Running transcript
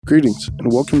Greetings,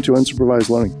 and welcome to Unsupervised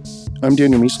Learning. I'm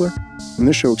Daniel Miessler, and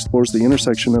this show explores the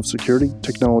intersection of security,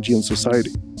 technology, and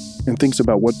society, and thinks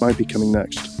about what might be coming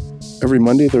next. Every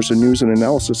Monday, there's a news and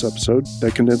analysis episode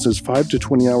that condenses 5 to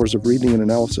 20 hours of reading and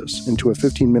analysis into a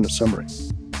 15-minute summary,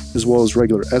 as well as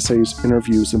regular essays,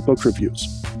 interviews, and book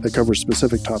reviews that cover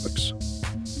specific topics.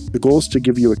 The goal is to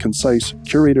give you a concise,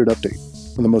 curated update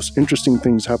on the most interesting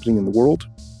things happening in the world,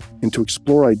 and to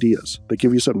explore ideas that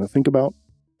give you something to think about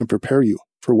and prepare you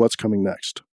for what's coming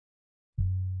next.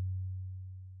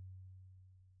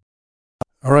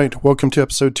 All right, welcome to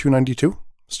episode 292,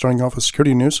 starting off with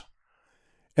security news.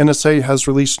 NSA has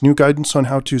released new guidance on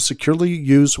how to securely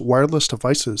use wireless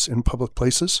devices in public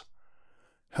places.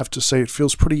 I have to say, it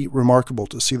feels pretty remarkable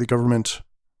to see the government,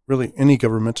 really any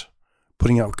government,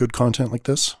 putting out good content like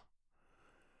this.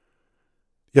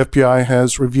 The FBI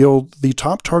has revealed the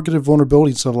top targeted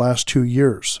vulnerabilities of the last 2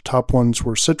 years. The top ones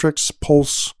were Citrix,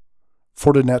 Pulse,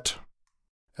 Fortinet,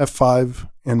 F5,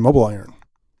 and MobileIron.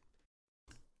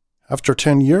 After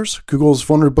 10 years, Google's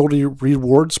Vulnerability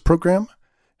Rewards program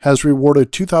has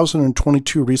rewarded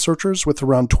 2,022 researchers with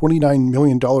around $29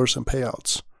 million in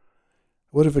payouts. I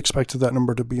would have expected that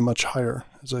number to be much higher,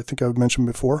 as I think I've mentioned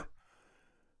before.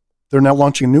 They're now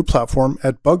launching a new platform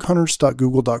at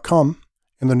bughunters.google.com,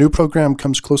 and the new program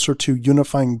comes closer to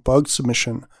unifying bug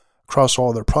submission across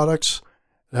all their products.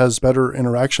 It has better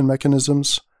interaction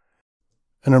mechanisms,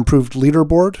 an improved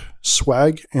leaderboard,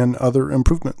 swag, and other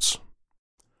improvements.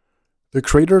 The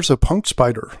creators of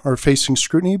PunkSpider are facing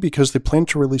scrutiny because they plan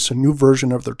to release a new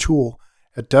version of their tool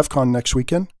at DEF CON next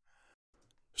weekend.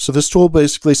 So this tool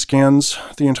basically scans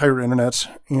the entire internet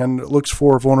and looks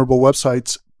for vulnerable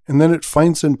websites, and then it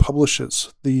finds and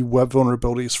publishes the web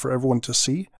vulnerabilities for everyone to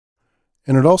see.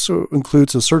 And it also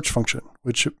includes a search function,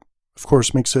 which of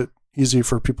course makes it easy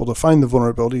for people to find the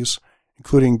vulnerabilities,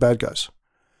 including bad guys.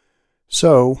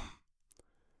 So,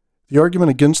 the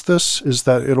argument against this is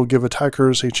that it'll give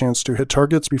attackers a chance to hit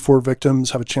targets before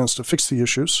victims have a chance to fix the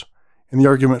issues. And the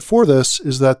argument for this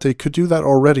is that they could do that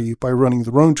already by running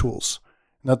their own tools,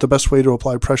 and that the best way to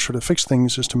apply pressure to fix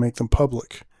things is to make them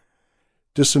public.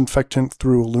 Disinfectant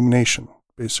through illumination,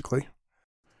 basically.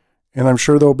 And I'm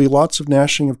sure there'll be lots of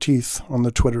gnashing of teeth on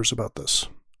the Twitters about this.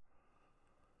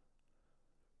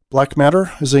 Black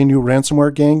Matter is a new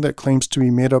ransomware gang that claims to be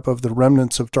made up of the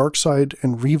remnants of DarkSide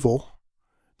and REvil.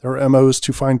 Their MO is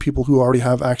to find people who already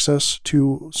have access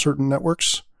to certain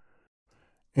networks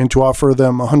and to offer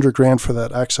them $100,000 for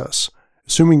that access,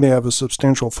 assuming they have a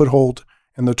substantial foothold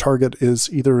and the target is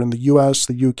either in the US,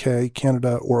 the UK,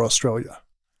 Canada, or Australia.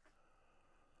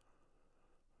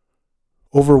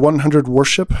 Over 100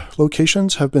 worship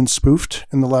locations have been spoofed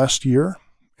in the last year,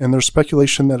 and there's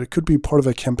speculation that it could be part of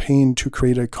a campaign to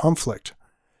create a conflict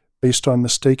based on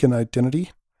mistaken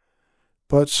identity.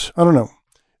 But I don't know.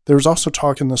 There's also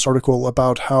talk in this article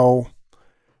about how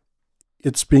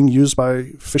it's being used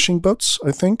by fishing boats,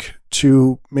 I think,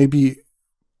 to maybe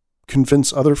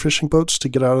convince other fishing boats to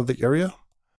get out of the area.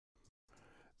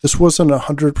 This wasn't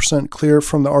 100% clear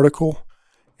from the article,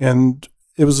 and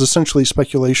it was essentially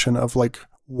speculation of like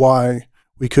why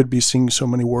we could be seeing so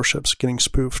many warships getting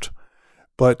spoofed.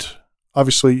 But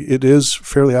obviously it is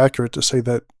fairly accurate to say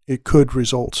that it could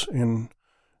result in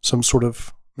some sort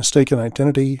of mistaken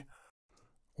identity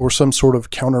or some sort of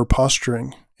counter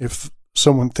posturing if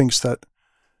someone thinks that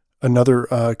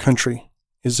another country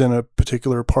is in a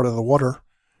particular part of the water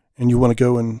and you want to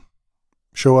go and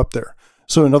show up there.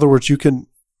 So in other words, you can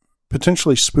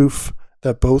potentially spoof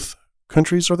that both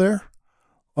countries are there,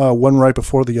 one right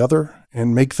before the other,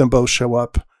 and make them both show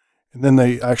up, and then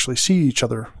they actually see each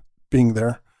other being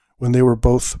there when they were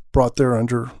both brought there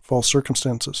under false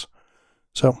circumstances.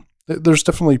 So there's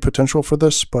definitely potential for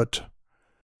this, but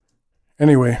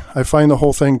anyway, I find the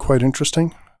whole thing quite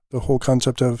interesting, the whole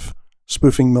concept of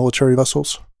spoofing military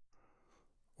vessels,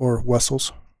 or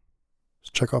vessels, as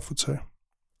Chekhov would say.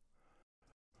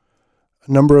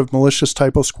 A number of malicious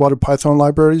typo squatted Python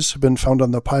libraries have been found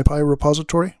on the PyPI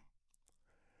repository.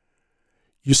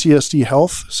 UCSD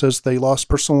Health says they lost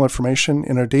personal information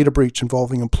in a data breach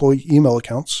involving employee email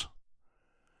accounts.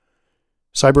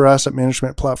 Cyber asset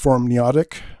management platform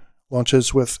Neotic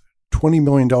launches with $20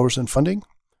 million in funding,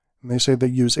 and they say they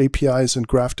use APIs and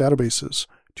graph databases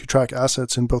to track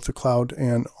assets in both the cloud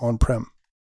and on-prem.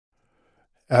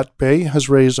 AtBay has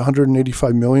raised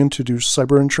 $185 million to do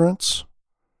cyber insurance.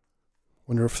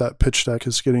 Wonder if that pitch deck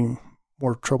is getting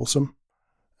more troublesome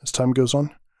as time goes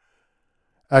on.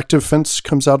 ActiveFence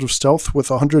comes out of stealth with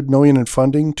 $100 million in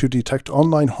funding to detect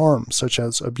online harm such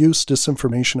as abuse,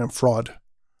 disinformation, and fraud.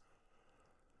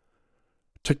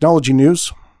 Technology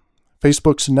news.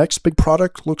 Facebook's next big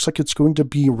product looks like it's going to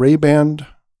be Ray-Ban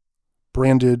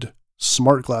branded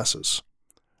smart glasses.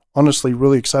 Honestly,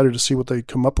 really excited to see what they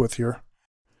come up with here.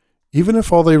 Even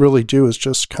if all they really do is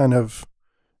just kind of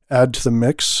add to the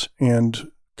mix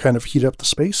and kind of heat up the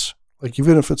space, like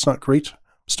even if it's not great, I'm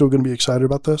still going to be excited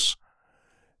about this.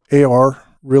 AR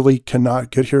really cannot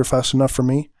get here fast enough for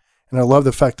me. And I love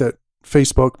the fact that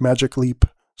Facebook, Magic Leap,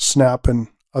 Snap, and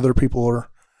other people are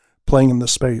playing in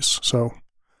this space. So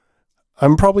I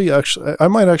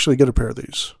might actually get a pair of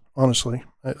these. Honestly,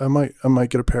 I might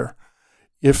get a pair.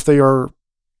 If they are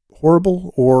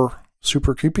horrible or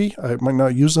super creepy, I might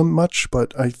not use them much,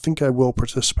 but I think I will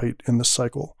participate in this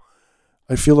cycle.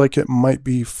 I feel like it might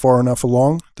be far enough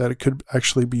along that it could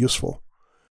actually be useful.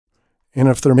 And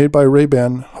if they're made by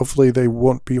Ray-Ban, hopefully they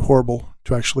won't be horrible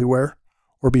to actually wear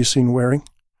or be seen wearing.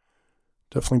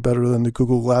 Definitely better than the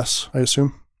Google Glass, I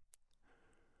assume.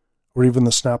 Or even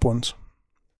the Snap ones.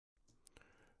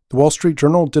 The Wall Street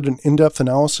Journal did an in-depth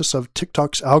analysis of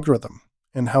TikTok's algorithm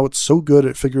and how it's so good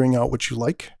at figuring out what you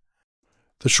like.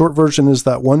 The short version is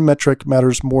that one metric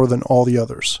matters more than all the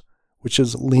others, which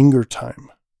is linger time.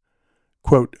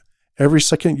 Quote, every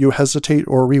second you hesitate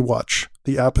or rewatch,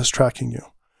 the app is tracking you.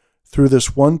 Through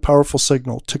this one powerful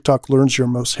signal, TikTok learns your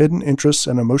most hidden interests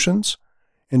and emotions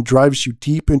and drives you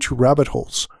deep into rabbit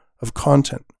holes of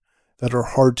content that are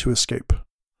hard to escape.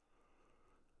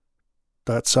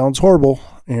 That sounds horrible,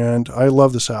 and I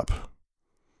love this app.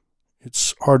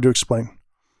 It's hard to explain.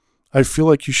 I feel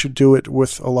like you should do it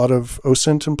with a lot of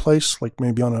OSINT in place, like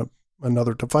maybe on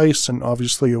another device and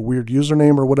obviously a weird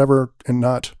username or whatever, and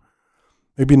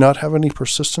maybe not have any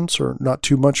persistence or not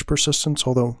too much persistence,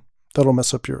 although that'll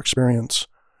mess up your experience.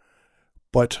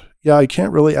 But yeah, I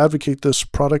can't really advocate this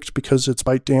product because it's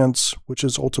ByteDance, which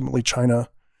is ultimately China,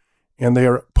 and they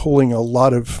are pulling a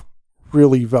lot of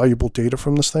really valuable data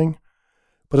from this thing.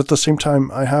 But at the same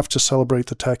time, I have to celebrate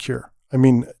the tech here. I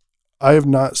mean, I have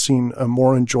not seen a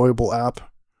more enjoyable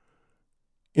app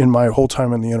in my whole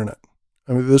time on the internet.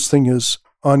 I mean, this thing is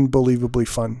unbelievably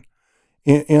fun.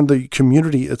 And the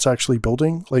community it's actually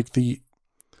building, like the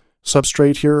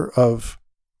substrate here of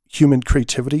human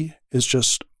creativity is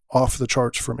just off the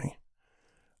charts for me.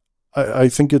 I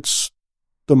think it's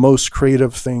the most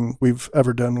creative thing we've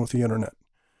ever done with the internet.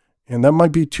 And that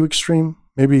might be too extreme.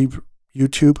 Maybe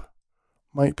YouTube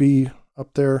might be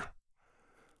up there.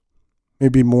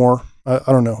 Maybe more. I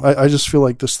don't know. I just feel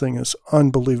like this thing is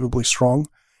unbelievably strong.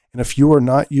 And if you are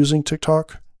not using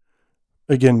TikTok,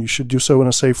 again, you should do so in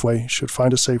a safe way. You should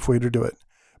find a safe way to do it.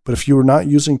 But if you are not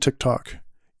using TikTok,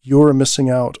 you are missing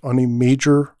out on a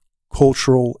major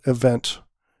cultural event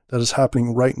that is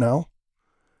happening right now.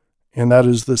 And that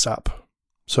is this app.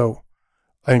 So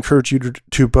I encourage you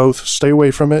to both stay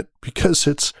away from it because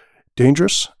it's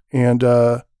dangerous and,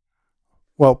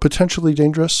 potentially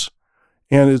dangerous.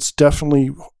 And it's definitely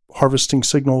harvesting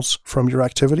signals from your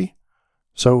activity.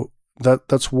 So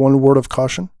that's one word of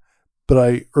caution. But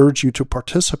I urge you to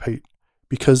participate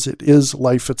because it is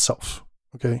life itself.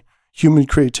 Okay. Human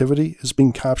creativity is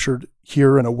being captured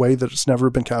here in a way that it's never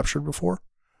been captured before.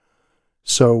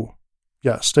 So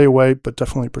yeah, stay away, but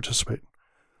definitely participate.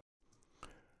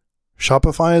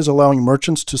 Shopify is allowing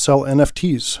merchants to sell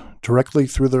NFTs directly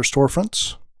through their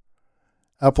storefronts.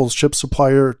 Apple's chip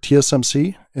supplier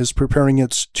TSMC is preparing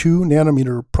its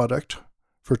 2-nanometer product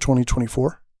for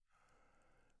 2024.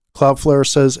 Cloudflare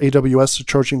says AWS is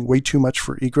charging way too much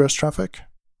for egress traffic.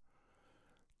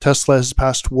 Tesla has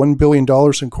passed $1 billion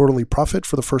in quarterly profit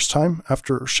for the first time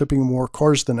after shipping more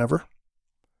cars than ever.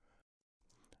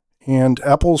 And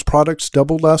Apple's products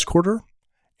doubled last quarter,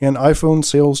 and iPhone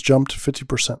sales jumped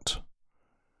 50%.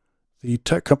 The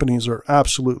tech companies are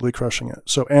absolutely crushing it.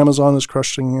 So Amazon is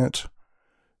crushing it.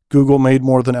 Google made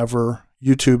more than ever.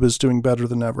 YouTube is doing better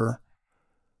than ever.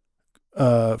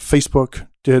 Facebook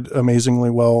did amazingly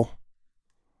well.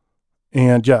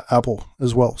 And yeah, Apple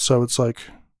as well. So it's like,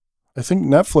 I think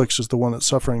Netflix is the one that's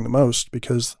suffering the most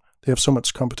because they have so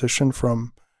much competition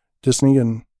from Disney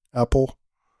and Apple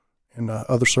and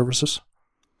other services.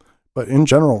 But in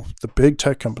general, the big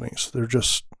tech companies, they're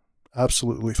just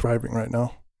absolutely thriving right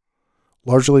now,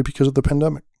 largely because of the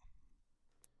pandemic.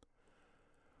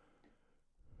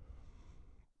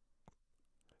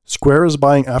 Square is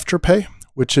buying Afterpay,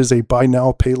 which is a buy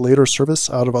now, pay later service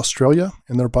out of Australia,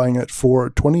 and they're buying it for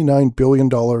 $29 billion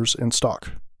in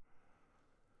stock.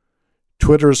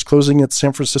 Twitter is closing its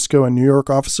San Francisco and New York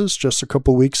offices just a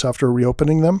couple weeks after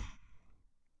reopening them.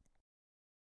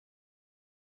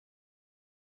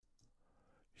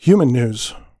 Human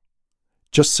news.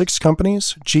 Just 6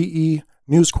 companies, GE,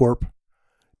 News Corp,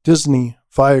 Disney,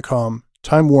 Viacom,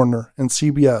 Time Warner, and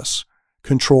CBS,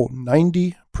 control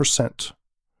 90%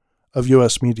 of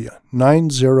U.S. media,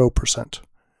 90%,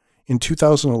 In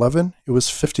 2011, it was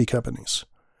 50 companies.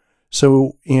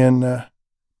 So in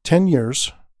 10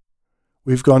 years,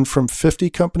 we've gone from 50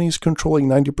 companies controlling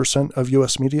 90% of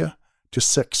US media to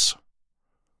 6.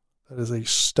 That is a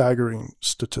staggering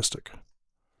statistic.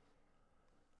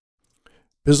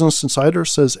 Business Insider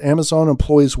says Amazon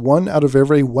employs 1 out of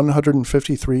every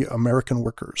 153 American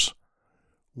workers.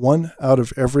 1 out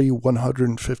of every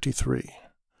 153.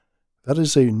 That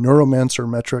is a neuromancer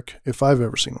metric if I've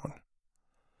ever seen one.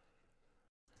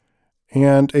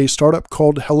 And a startup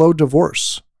called Hello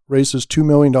Divorce raises $2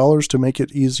 million to make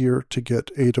it easier to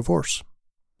get a divorce.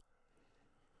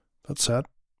 That's sad.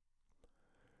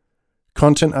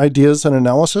 Content ideas and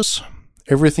analysis.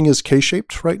 Everything is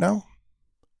K-shaped right now.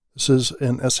 This is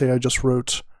an essay I just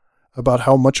wrote about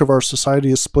how much of our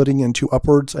society is splitting into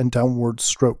upwards and downward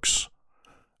strokes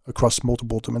across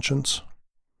multiple dimensions.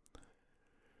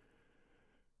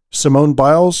 Simone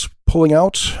Biles pulling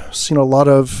out. Seen a lot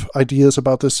of ideas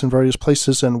about this in various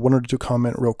places and wanted to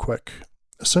comment real quick.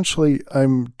 Essentially,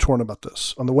 I'm torn about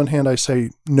this. On the one hand, I say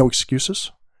no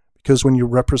excuses, because when you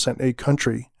represent a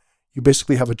country, you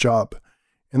basically have a job.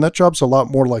 And that job's a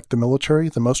lot more like the military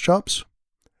than most jobs.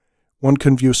 One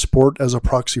can view sport as a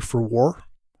proxy for war,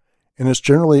 and it's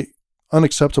generally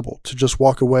unacceptable to just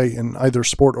walk away in either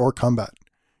sport or combat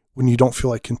when you don't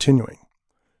feel like continuing.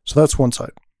 So that's one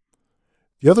side.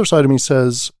 The other side of me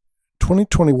says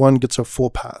 2021 gets a full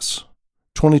pass.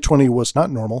 2020 was not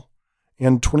normal,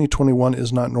 and 2021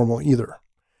 is not normal either.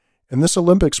 And this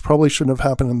Olympics probably shouldn't have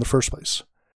happened in the first place.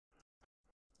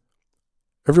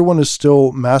 Everyone is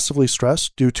still massively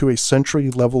stressed due to a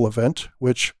century-level event,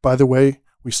 which, by the way,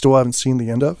 we still haven't seen the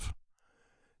end of.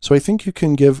 So I think you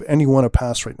can give anyone a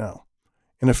pass right now.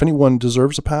 And if anyone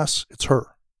deserves a pass, it's her.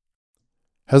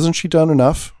 Hasn't she done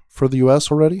enough for the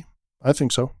US already? I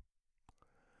think so.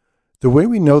 The way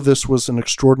we know this was an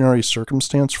extraordinary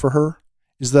circumstance for her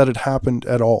is that it happened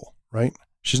at all, right?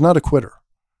 She's not a quitter.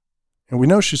 And we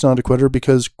know she's not a quitter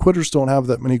because quitters don't have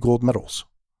that many gold medals.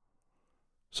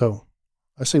 So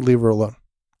I say leave her alone.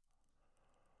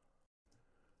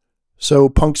 So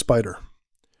Punk Spider.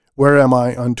 Where am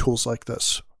I on tools like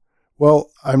this?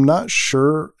 Well, I'm not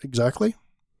sure exactly,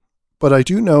 but I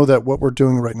do know that what we're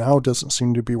doing right now doesn't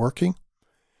seem to be working.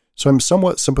 So I'm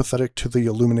somewhat sympathetic to the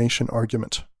illumination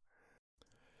argument.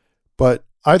 But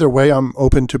either way, I'm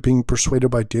open to being persuaded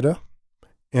by data,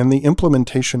 and the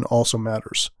implementation also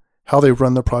matters. How they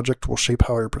run the project will shape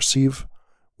how I perceive,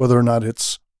 whether or not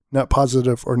it's net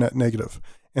positive or net negative.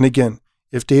 And again,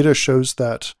 if data shows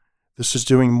that this is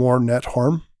doing more net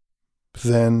harm,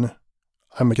 then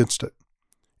I'm against it.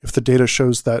 If the data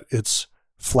shows that it's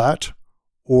flat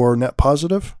or net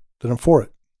positive, then I'm for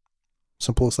it.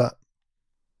 Simple as that.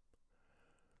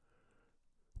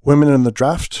 Women in the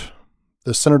draft.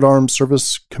 The Senate Armed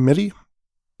Service Committee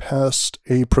passed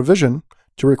a provision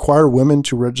to require women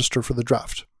to register for the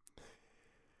draft.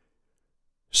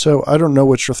 So I don't know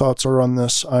what your thoughts are on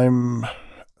this. I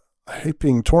hate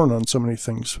being torn on so many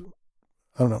things.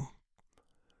 I don't know.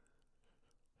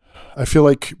 I feel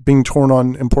like being torn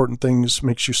on important things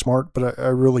makes you smart, but I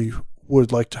really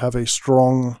would like to have a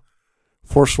strong,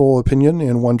 forceful opinion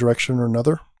in one direction or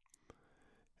another.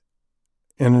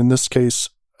 And in this case,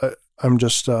 I'm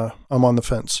on the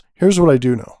fence. Here's what I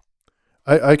do know.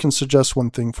 I can suggest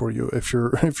one thing for you if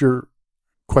you're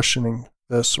questioning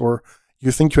this or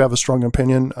you think you have a strong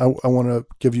opinion. I want to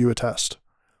give you a test.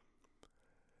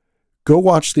 Go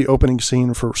watch the opening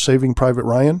scene for Saving Private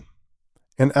Ryan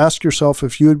and ask yourself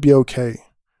if you would be okay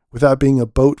with that being a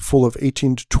boat full of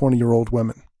 18 to 20-year-old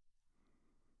women.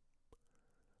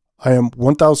 I am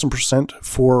 1,000%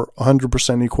 for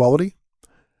 100% equality,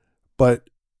 but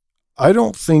I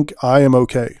don't think I am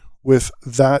okay with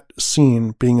that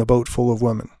scene being a boat full of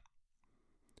women.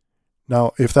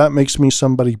 Now, if that makes me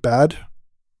somebody bad,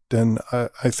 then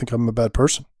I think I'm a bad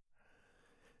person.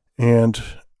 And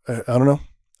I don't know.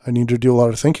 I need to do a lot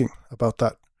of thinking about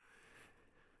that.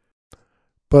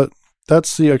 But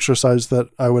that's the exercise that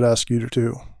I would ask you to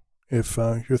do if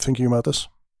you're thinking about this.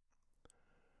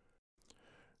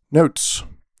 Notes.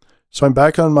 So I'm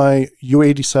back on my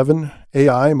U87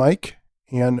 AI mic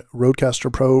and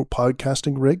Rodecaster Pro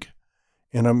podcasting rig,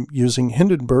 and I'm using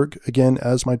Hindenburg again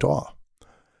as my DAW.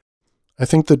 I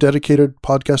think the dedicated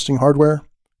podcasting hardware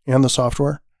and the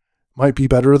software might be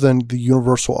better than the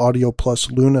Universal Audio Plus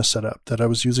Luna setup that I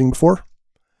was using before,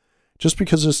 just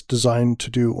because it's designed to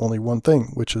do only one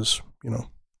thing, which is,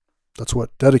 that's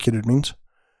what dedicated means.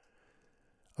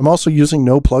 I'm also using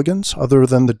no plugins other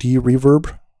than the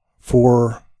D-Reverb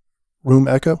for room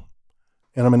echo,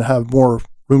 and I'm going to have more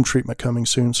room treatment coming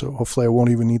soon, so hopefully I won't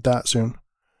even need that soon.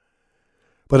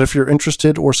 But if you're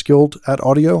interested or skilled at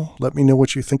audio, let me know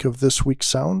what you think of this week's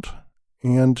sound.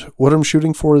 And what I'm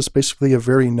shooting for is basically a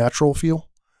very natural feel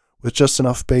with just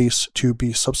enough bass to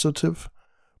be substantive,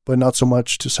 but not so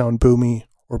much to sound boomy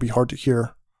or be hard to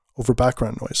hear over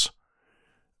background noise.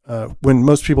 When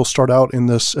most people start out in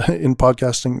this, in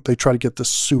podcasting, they try to get this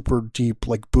super deep,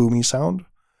 like boomy sound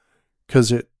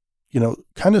because it,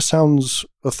 kind of sounds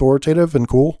authoritative and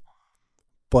cool,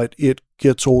 but it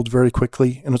gets old very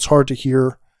quickly and it's hard to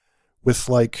hear with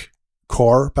like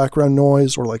car background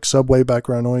noise or like subway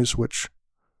background noise, which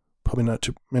probably not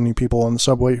too many people on the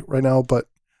subway right now, but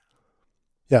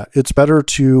yeah, it's better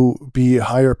to be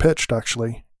higher pitched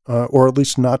actually, or at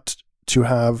least not to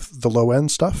have the low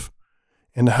end stuff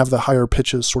and to have the higher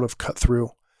pitches sort of cut through.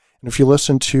 And if you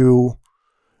listen to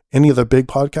any of the big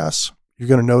podcasts, you're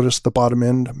going to notice the bottom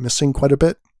end missing quite a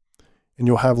bit and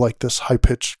you'll have like this high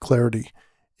pitched clarity.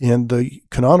 And the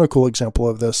canonical example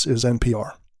of this is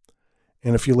NPR.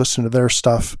 And if you listen to their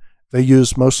stuff, they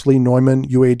use mostly Neumann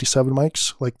U87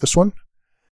 mics like this one.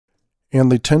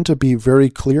 And they tend to be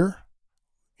very clear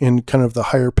in kind of the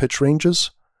higher pitch ranges.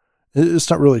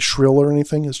 It's not really shrill or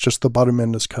anything. It's just the bottom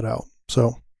end is cut out.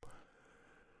 So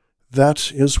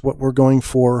that is what we're going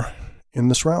for in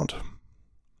this round.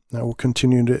 Now we'll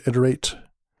continue to iterate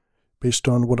based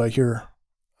on what I hear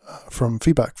from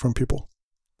feedback from people.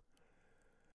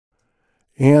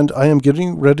 And I am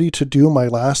getting ready to do my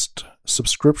last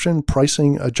subscription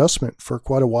pricing adjustment for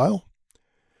quite a while.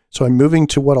 So I'm moving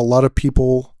to what a lot of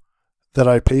people that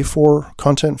I pay for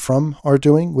content from are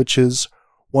doing, which is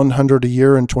 $100 a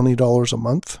year and $20 a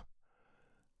month.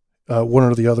 One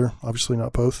or the other, obviously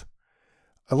not both.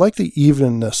 I like the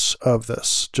evenness of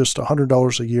this, just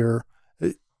 $100 a year.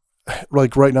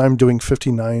 Like right now I'm doing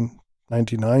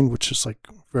 $59.99, which is like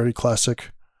very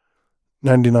classic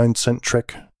 99-cent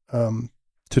trick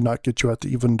to not get you at the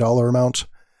even dollar amount.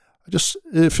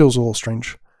 It feels a little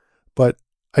strange, but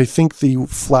I think the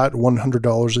flat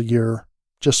 $100 a year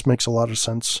just makes a lot of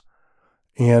sense.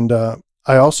 And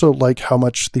I also like how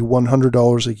much the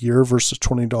 $100 a year versus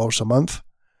 $20 a month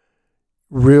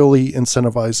really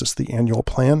incentivizes the annual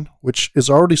plan, which is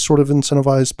already sort of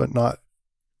incentivized, but not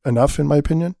enough in my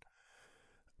opinion.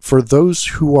 For those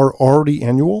who are already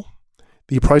annual,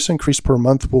 the price increase per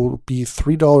month will be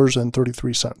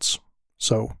 $3.33.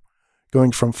 So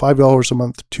going from $5 a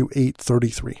month to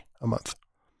 $8.33 a month.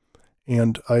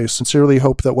 And I sincerely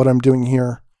hope that what I'm doing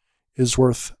here is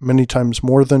worth many times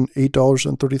more than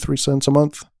 $8.33 a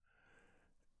month.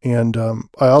 And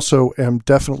I also am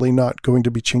definitely not going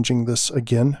to be changing this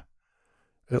again,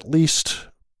 at least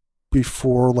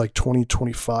before like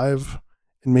 2025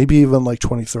 and maybe even like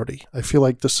 2030. I feel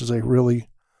like this is a really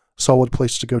solid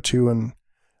place to go to, and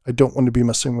I don't want to be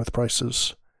messing with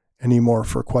prices anymore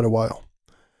for quite a while.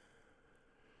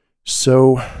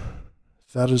 So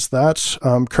that is that.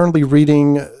 I'm currently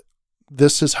reading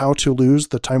This Is How to Lose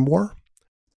the Time War.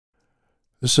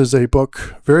 This is a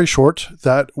book, very short,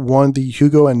 that won the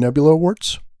Hugo and Nebula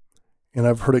Awards. And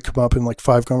I've heard it come up in like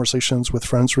 5 conversations with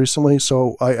friends recently,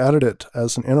 so I added it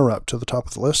as an interrupt to the top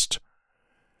of the list.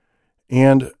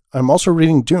 And I'm also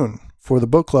reading Dune for the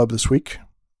book club this week.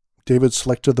 David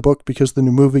selected the book because the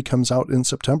new movie comes out in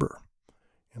September.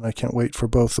 And I can't wait for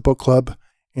both the book club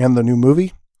and the new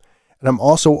movie. And I'm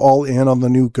also all in on the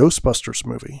new Ghostbusters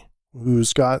movie,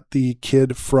 who's got the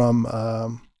kid from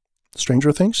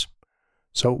Stranger Things.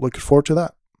 So looking forward to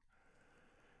that.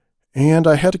 And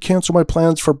I had to cancel my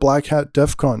plans for Black Hat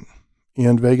DEF CON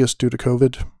in Vegas due to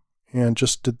COVID, and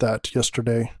just did that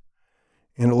yesterday.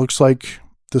 And it looks like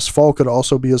this fall could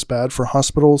also be as bad for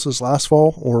hospitals as last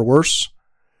fall or worse,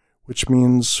 which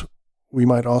means we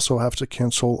might also have to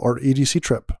cancel our EDC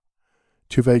trip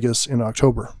to Vegas in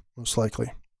October, most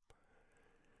likely.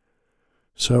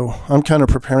 So I'm kind of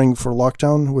preparing for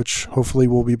lockdown, which hopefully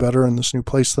will be better in this new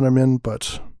place that I'm in,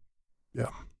 but yeah,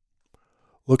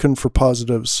 looking for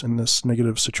positives in this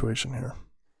negative situation here.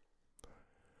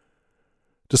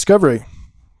 Discovery.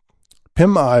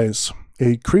 Pim Eyes,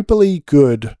 a creepily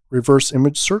good reverse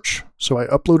image search. So I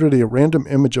uploaded a random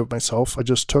image of myself I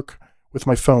just took with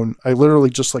my phone. I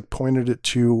literally just like pointed it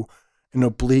to an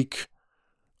oblique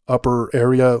upper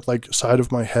area, like side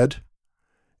of my head.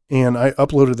 And I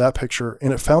uploaded that picture,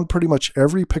 and it found pretty much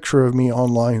every picture of me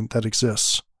online that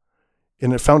exists.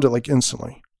 And it found it like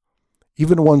instantly.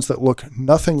 Even ones that look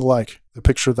nothing like the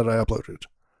picture that I uploaded.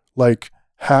 Like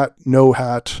hat, no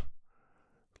hat,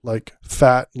 like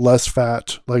fat, less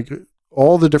fat, like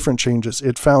all the different changes.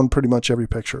 It found pretty much every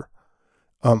picture.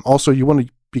 Also, you want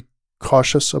to be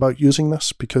cautious about using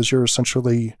this because you're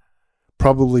essentially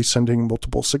probably sending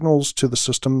multiple signals to the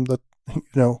system that,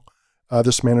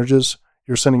 this manages.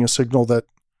 You're sending a signal that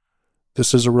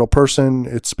this is a real person.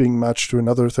 It's being matched to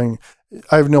another thing.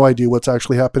 I have no idea what's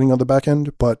actually happening on the back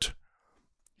end, but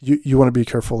you want to be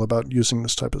careful about using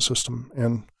this type of system.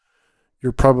 And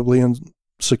you're probably in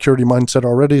security mindset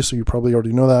already, so you probably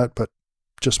already know that, but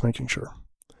just making sure.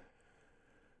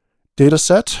 Data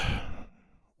set,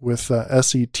 with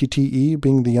SETTE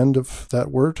being the end of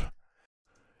that word.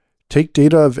 Take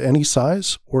data of any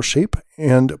size or shape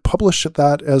and publish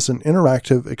that as an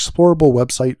interactive, explorable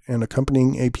website and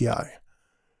accompanying API.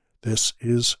 This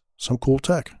is some cool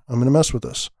tech. I'm going to mess with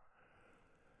this.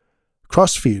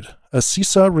 Crossfeed, a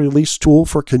CISA release tool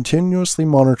for continuously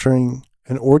monitoring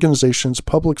an organization's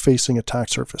public-facing attack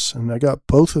surface. And I got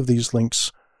both of these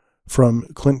links from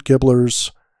Clint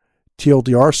Gibler's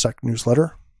TLDRsec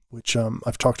newsletter, which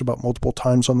I've talked about multiple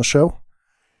times on the show.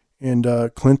 And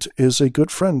Clint is a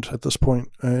good friend at this point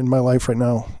in my life right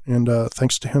now. And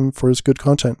thanks to him for his good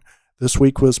content. This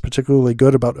week was particularly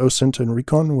good about OSINT and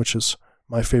Recon, which is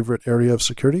my favorite area of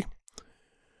security.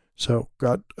 So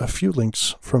got a few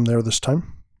links from there this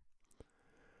time.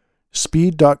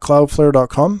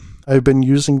 Speed.cloudflare.com. I've been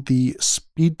using the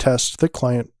speed test thick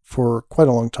client for quite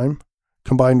a long time,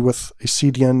 combined with a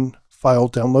CDN file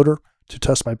downloader to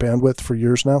test my bandwidth for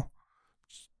years now.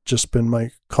 Just been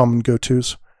my common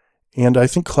go-tos. And I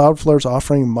think Cloudflare's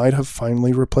offering might have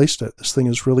finally replaced it. This thing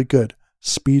is really good.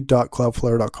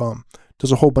 Speed.cloudflare.com.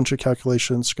 Does a whole bunch of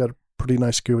calculations, got a pretty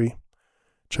nice GUI.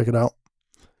 Check it out.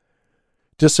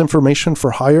 Disinformation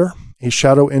for hire, a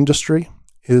shadow industry,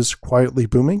 is quietly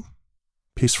booming.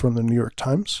 Piece from the New York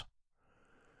Times.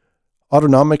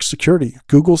 Autonomic security,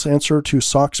 Google's answer to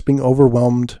SOCs being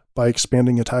overwhelmed by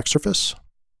expanding attack surface.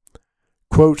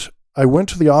 Quote, I went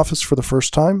to the office for the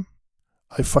first time.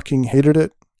 I fucking hated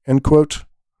it. End quote.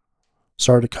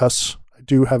 Sorry to cuss. I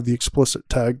do have the explicit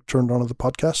tag turned onto the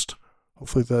podcast.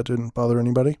 Hopefully that didn't bother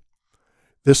anybody.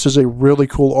 This is a really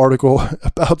cool article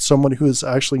about someone who has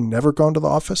actually never gone to the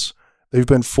office. They've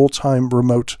been full-time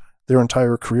remote their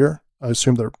entire career. I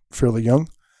assume they're fairly young.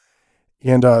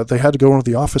 And they had to go into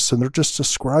the office, and they're just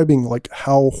describing like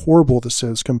how horrible this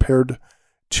is compared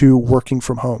to working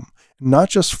from home. Not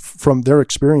just from their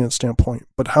experience standpoint,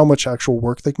 but how much actual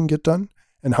work they can get done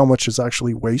and how much is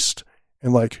actually waste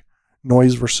and like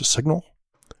noise versus signal.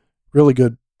 Really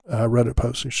good Reddit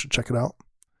post. You should check it out.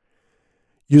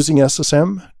 Using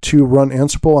SSM to run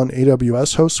Ansible on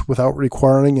AWS hosts without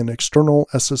requiring an external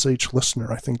SSH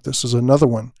listener. I think this is another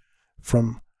one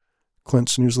from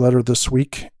Clint's newsletter this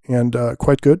week, and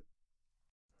quite good.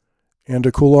 And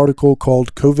a cool article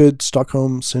called COVID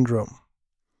Stockholm Syndrome.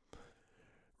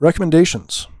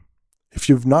 Recommendations. If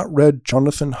you've not read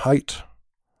Jonathan Haidt,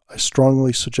 I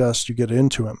strongly suggest you get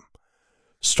into him.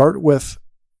 Start with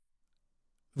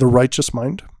The Righteous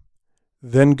Mind,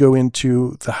 then go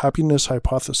into The Happiness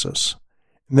Hypothesis.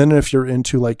 And then if you're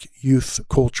into like youth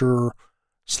culture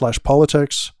 /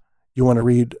 politics, you want to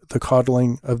read The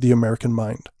Coddling of the American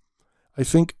Mind. I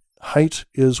think Haidt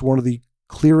is one of the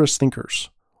clearest thinkers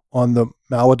on the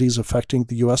maladies affecting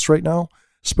the U.S. right now,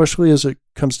 especially as it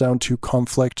comes down to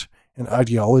conflict and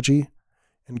ideology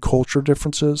and culture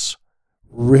differences.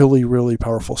 Really, really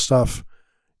powerful stuff.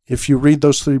 If you read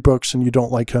those 3 books and you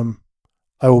don't like him,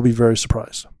 I will be very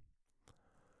surprised.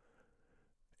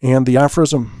 And the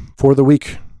aphorism for the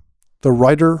week. The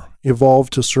rider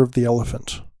evolved to serve the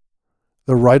elephant.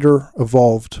 The rider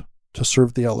evolved to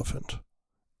serve the elephant.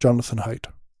 Jonathan Haidt.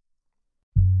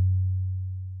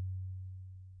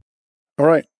 All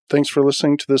right. Thanks for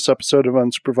listening to this episode of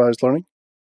Unsupervised Learning.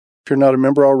 If you're not a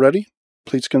member already,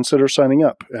 please consider signing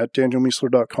up at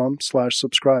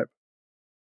danielmiessler.com/subscribe.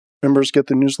 Members get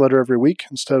the newsletter every week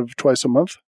instead of twice a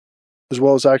month, as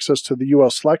well as access to the UL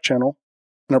Slack channel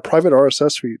and a private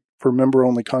RSS feed for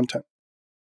member-only content.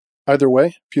 Either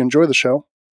way, if you enjoy the show,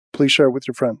 please share it with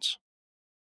your friends.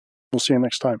 We'll see you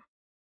next time.